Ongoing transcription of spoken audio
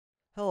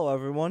Hello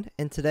everyone,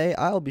 and today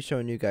I'll be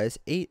showing you guys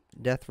 8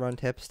 death run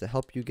tips to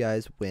help you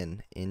guys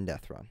win in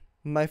death run.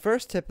 My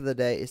first tip of the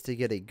day is to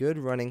get a good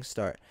running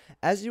start.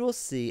 As you will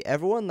see,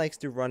 everyone likes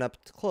to run up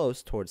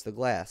close towards the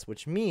glass,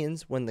 which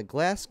means when the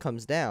glass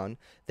comes down,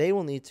 they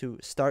will need to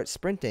start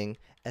sprinting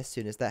as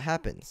soon as that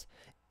happens.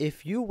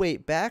 If you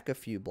wait back a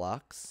few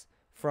blocks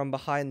from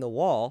behind the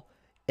wall,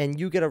 and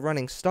you get a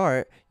running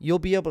start, you'll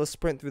be able to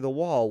sprint through the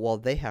wall while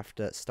they have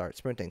to start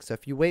sprinting. So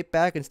if you wait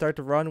back and start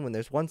to run when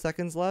there's 1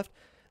 second left,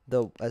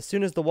 as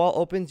soon as the wall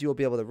opens, you'll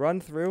be able to run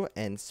through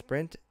and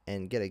sprint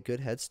and get a good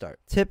head start.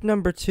 Tip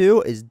number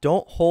 2 is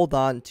don't hold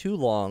on too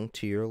long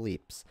to your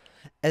leaps.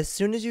 As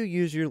soon as you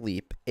use your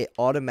leap, it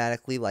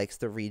automatically likes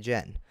to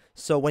regen.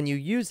 So when you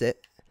use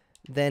it,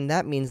 then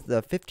that means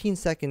the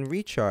 15-second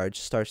recharge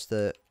starts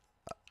to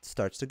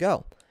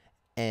go.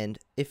 And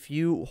if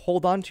you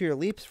hold on to your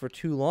leaps for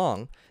too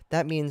long,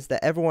 that means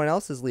that everyone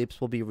else's leaps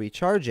will be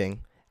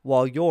recharging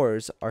while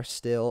yours are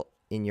still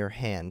in your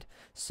hand.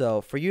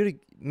 So for you to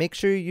make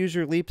sure you use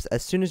your leaps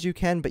as soon as you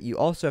can, but you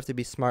also have to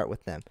be smart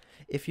with them.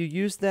 If you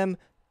use them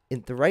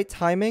in the right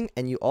timing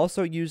and you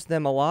also use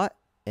them a lot,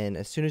 and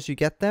as soon as you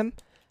get them,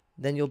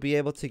 then you'll be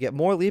able to get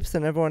more leaps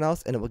than everyone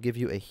else, and it will give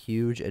you a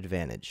huge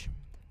advantage.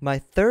 My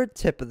third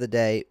tip of the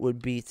day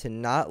would be to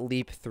not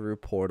leap through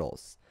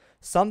portals.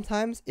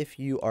 Sometimes if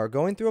you are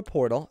going through a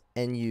portal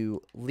and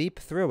you leap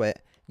through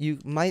it, you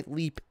might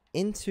leap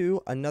into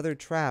another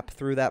trap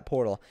through that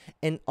portal.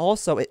 And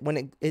also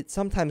when it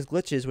sometimes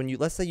glitches when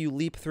let's say you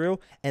leap through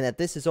and that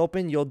this is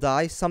open, you'll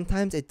die.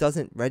 Sometimes it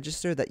doesn't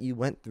register that you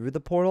went through the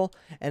portal,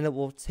 and it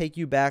will take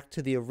you back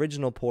to the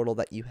original portal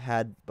that you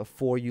had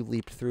before you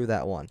leaped through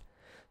that one.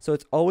 So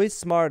it's always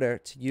smarter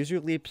to use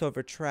your leaps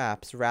over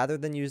traps rather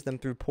than use them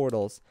through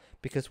portals,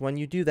 because when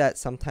you do that,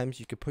 sometimes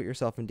you could put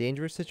yourself in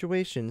dangerous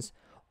situations,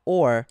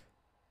 or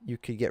you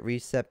could get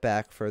reset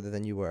back further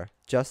than you were.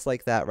 Just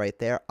like that right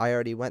there. I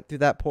already went through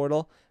that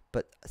portal,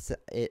 but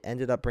it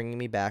ended up bringing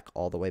me back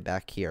all the way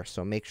back here.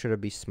 So make sure to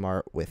be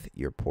smart with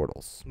your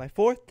portals. My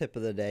fourth tip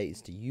of the day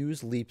is to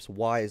use leaps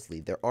wisely.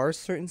 There are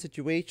certain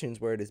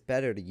situations where it is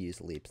better to use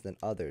leaps than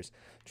others.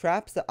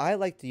 Traps that I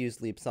like to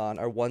use leaps on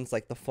are ones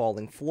like the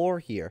falling floor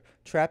here.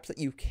 Traps that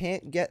you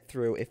can't get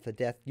through if the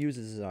death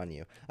uses it on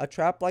you. A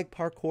trap like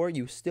parkour,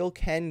 you still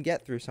can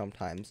get through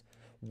sometimes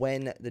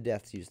when the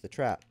deaths use the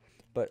trap.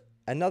 But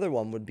another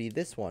one would be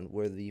this one,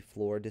 where the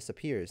floor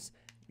disappears.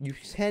 You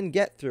can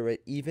get through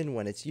it even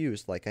when it's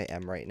used, like I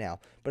am right now.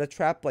 But a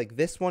trap like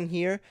this one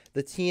here,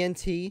 the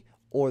TNT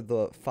or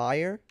the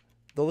fire,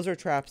 those are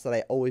traps that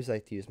I always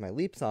like to use my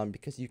leaps on,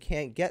 because you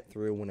can't get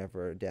through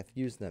whenever death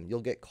uses them.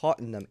 You'll get caught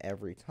in them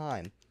every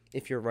time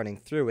if you're running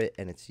through it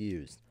and it's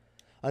used.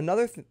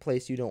 Another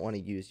place you don't want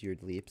to use your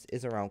leaps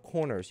is around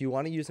corners. You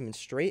want to use them in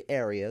straight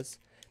areas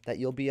that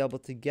you'll be able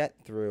to get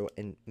through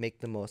and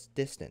make the most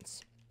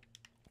distance.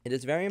 It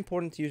is very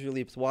important to use your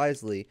leaps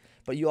wisely,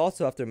 but you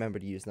also have to remember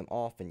to use them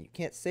often. You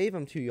can't save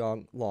them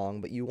too long,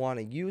 but you want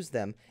to use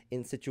them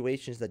in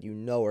situations that you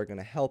know are going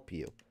to help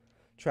you.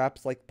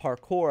 Traps like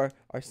parkour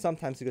are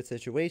sometimes a good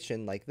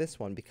situation, like this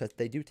one, because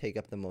they do take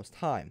up the most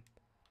time.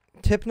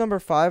 Tip number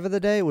 5 of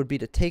the day would be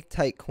to take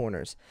tight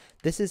corners.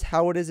 This is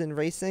how it is in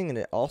racing, and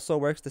it also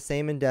works the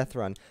same in death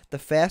run. The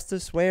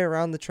fastest way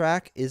around the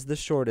track is the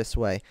shortest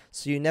way,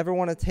 so you never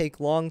want to take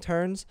long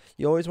turns.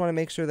 You always want to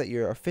make sure that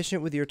you're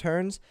efficient with your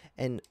turns,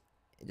 and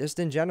just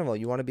in general,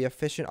 you want to be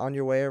efficient on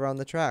your way around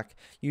the track.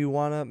 You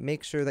want to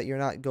make sure that you're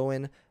not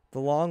going the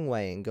long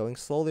way and going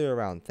slowly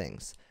around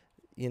things.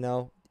 You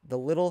know, the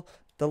little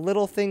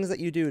things that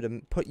you do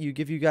to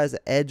give you guys an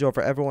edge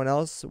over everyone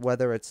else,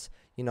 whether it's,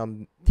 you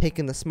know,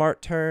 taking the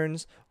smart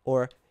turns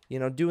or, you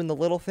know, doing the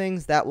little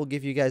things, that will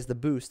give you guys the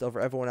boost over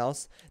everyone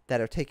else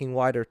that are taking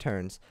wider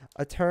turns.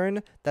 A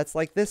turn that's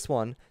like this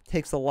one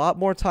takes a lot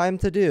more time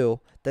to do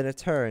than a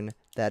turn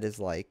that is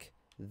like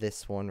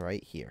this one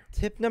right here.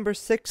 Tip number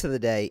 6 of the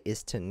day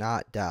is to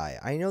not die.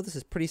 I know this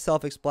is pretty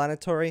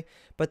self-explanatory,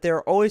 but there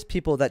are always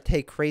people that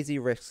take crazy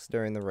risks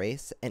during the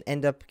race and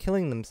end up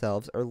killing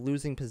themselves or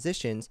losing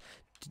positions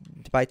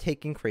by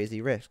taking crazy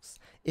risks.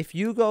 If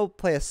you go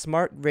play a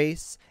smart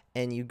race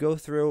and you go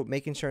through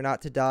making sure not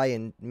to die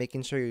and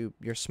making sure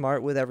you're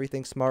smart with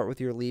everything, smart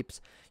with your leaps,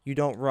 you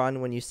don't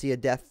run when you see a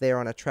death there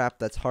on a trap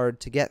that's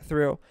hard to get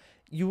through,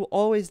 you will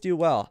always do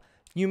well.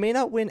 You may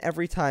not win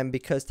every time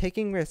because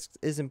taking risks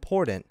is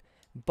important,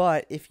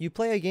 but if you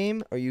play a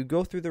game or you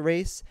go through the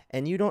race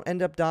and you don't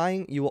end up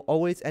dying, you will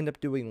always end up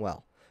doing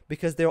well,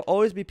 because there will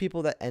always be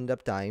people that end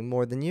up dying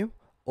more than you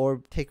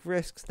or take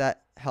risks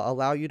that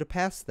allow you to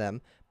pass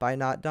them by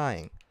not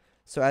dying.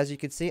 So as you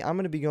can see, I'm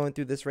going to be going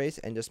through this race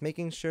and just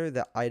making sure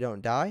that I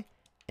don't die,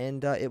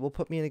 and it will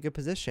put me in a good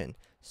position.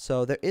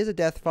 So there is a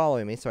death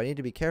following me, so I need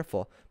to be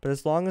careful, but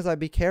as long as I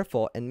be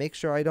careful and make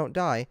sure I don't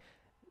die,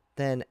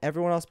 then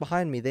everyone else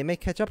behind me, they may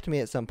catch up to me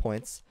at some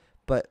points,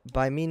 but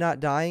by me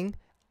not dying,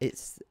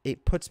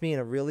 it puts me in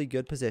a really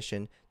good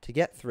position to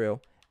get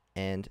through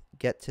and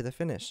get to the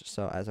finish.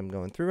 So as I'm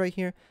going through right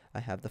here,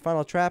 I have the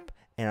final trap,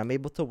 and I'm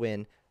able to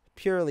win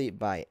purely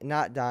by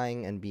not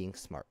dying and being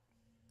smart.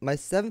 My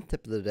 7th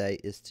tip of the day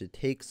is to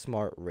take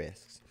smart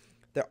risks.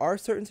 There are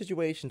certain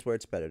situations where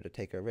it's better to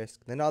take a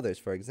risk than others.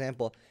 For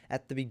example,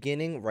 at the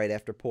beginning, right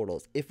after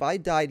portals. If I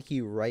died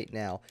here right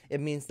now,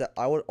 it means that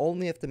I would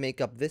only have to make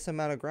up this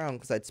amount of ground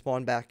because I'd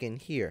spawn back in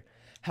here.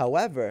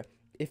 However,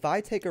 if I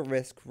take a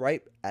risk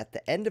right at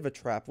the end of a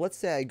trap, let's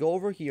say I go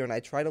over here and I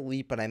try to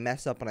leap and I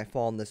mess up and I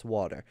fall in this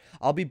water,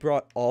 I'll be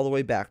brought all the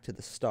way back to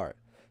the start.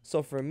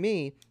 So for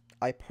me,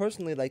 I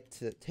personally like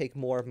to take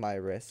more of my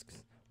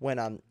risks when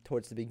I'm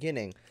towards the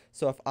beginning.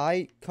 So if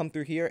I come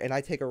through here and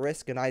I take a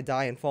risk and I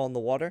die and fall in the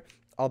water,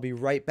 I'll be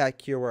right back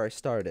here where I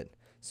started.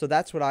 So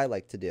that's what I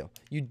like to do.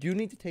 You do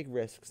need to take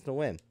risks to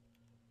win,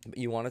 but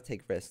you want to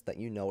take risks that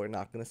you know are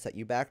not going to set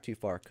you back too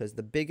far, because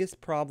the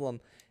biggest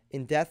problem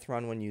in Death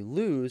Run when you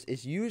lose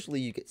is usually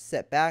you get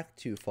set back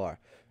too far.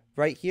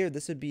 Right here,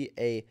 this would be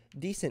a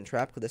decent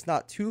trap because it's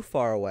not too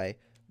far away,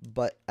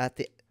 but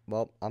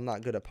well, I'm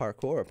not good at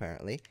parkour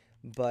apparently.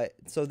 But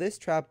so this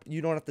trap,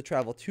 you don't have to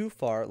travel too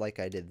far like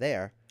I did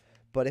there.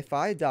 But if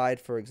I died,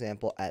 for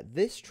example, at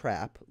this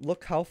trap,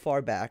 look how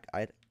far back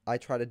I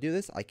try to do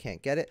this. I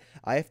can't get it.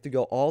 I have to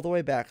go all the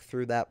way back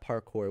through that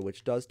parkour,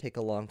 which does take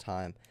a long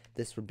time.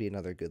 This would be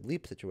another good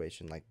leap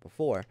situation like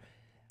before.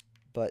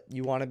 But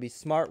you want to be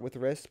smart with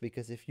risks,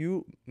 because if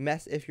your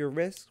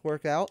risks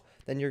work out,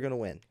 then you're going to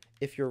win.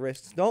 If your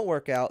risks don't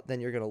work out, then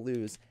you're going to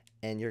lose,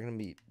 and you're going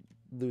to be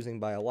losing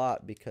by a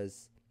lot,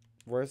 because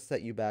risks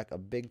set you back a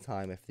big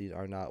time if these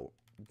are not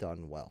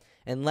done well.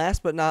 And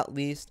last but not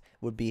least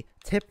would be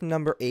tip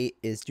number 8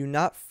 is do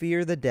not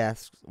fear the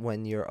deaths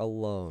when you're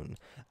alone.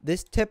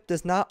 This tip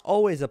does not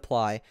always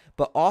apply,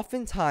 but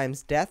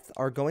oftentimes deaths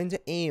are going to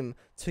aim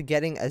to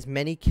getting as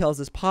many kills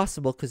as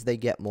possible because they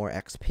get more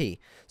XP.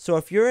 So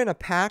if you're in a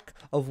pack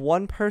of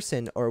one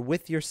person or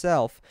with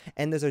yourself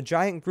and there's a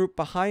giant group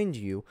behind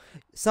you,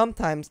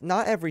 sometimes,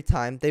 not every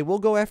time, they will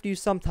go after you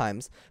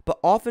sometimes, but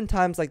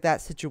oftentimes like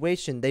that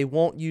situation, they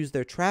won't use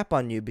their trap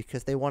on you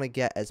because they want to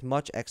get as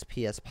much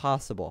XP as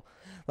possible.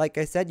 Like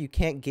I said, you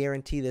can't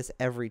guarantee this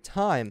every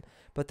time,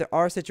 but there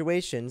are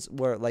situations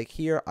where, like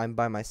here, I'm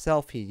by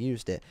myself, he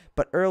used it.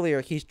 But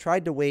earlier, he's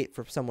tried to wait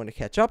for someone to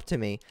catch up to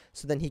me,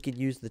 so then he could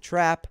use the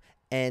trap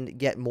and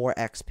get more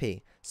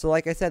XP. So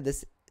like I said,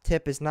 this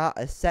tip is not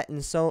a set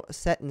in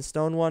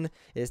stone one.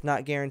 It is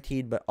not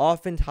guaranteed, but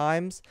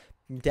oftentimes,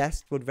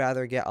 deaths would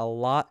rather get a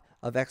lot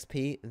of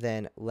XP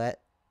than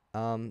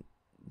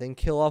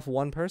kill off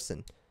one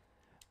person.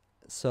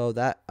 So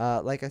that,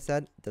 like I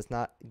said, does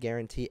not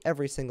guarantee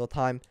every single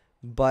time,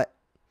 but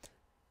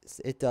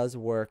it does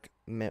work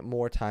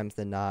more times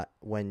than not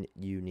when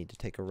you need to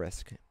take a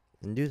risk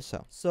and do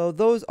so. So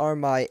those are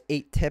my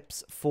 8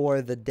 tips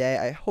for the day.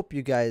 I hope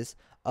you guys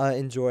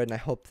enjoyed, and I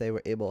hope they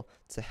were able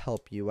to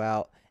help you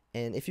out.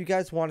 And if you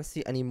guys want to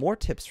see any more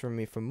tips from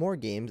me from more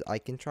games, I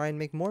can try and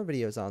make more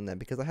videos on them,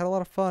 because I had a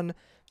lot of fun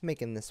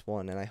making this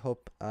one, and I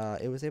hope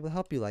it was able to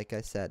help you, like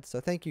I said. So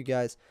thank you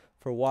guys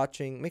for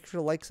watching. Make sure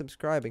to like,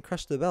 subscribe, and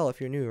crush the bell if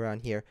you're new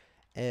around here.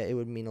 It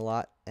would mean a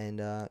lot.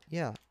 And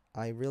yeah,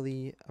 I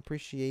really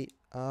appreciate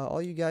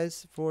all you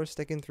guys for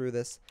sticking through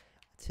this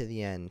to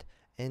the end.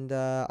 And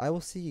I will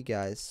see you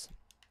guys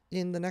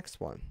in the next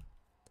one.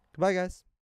 Goodbye, guys.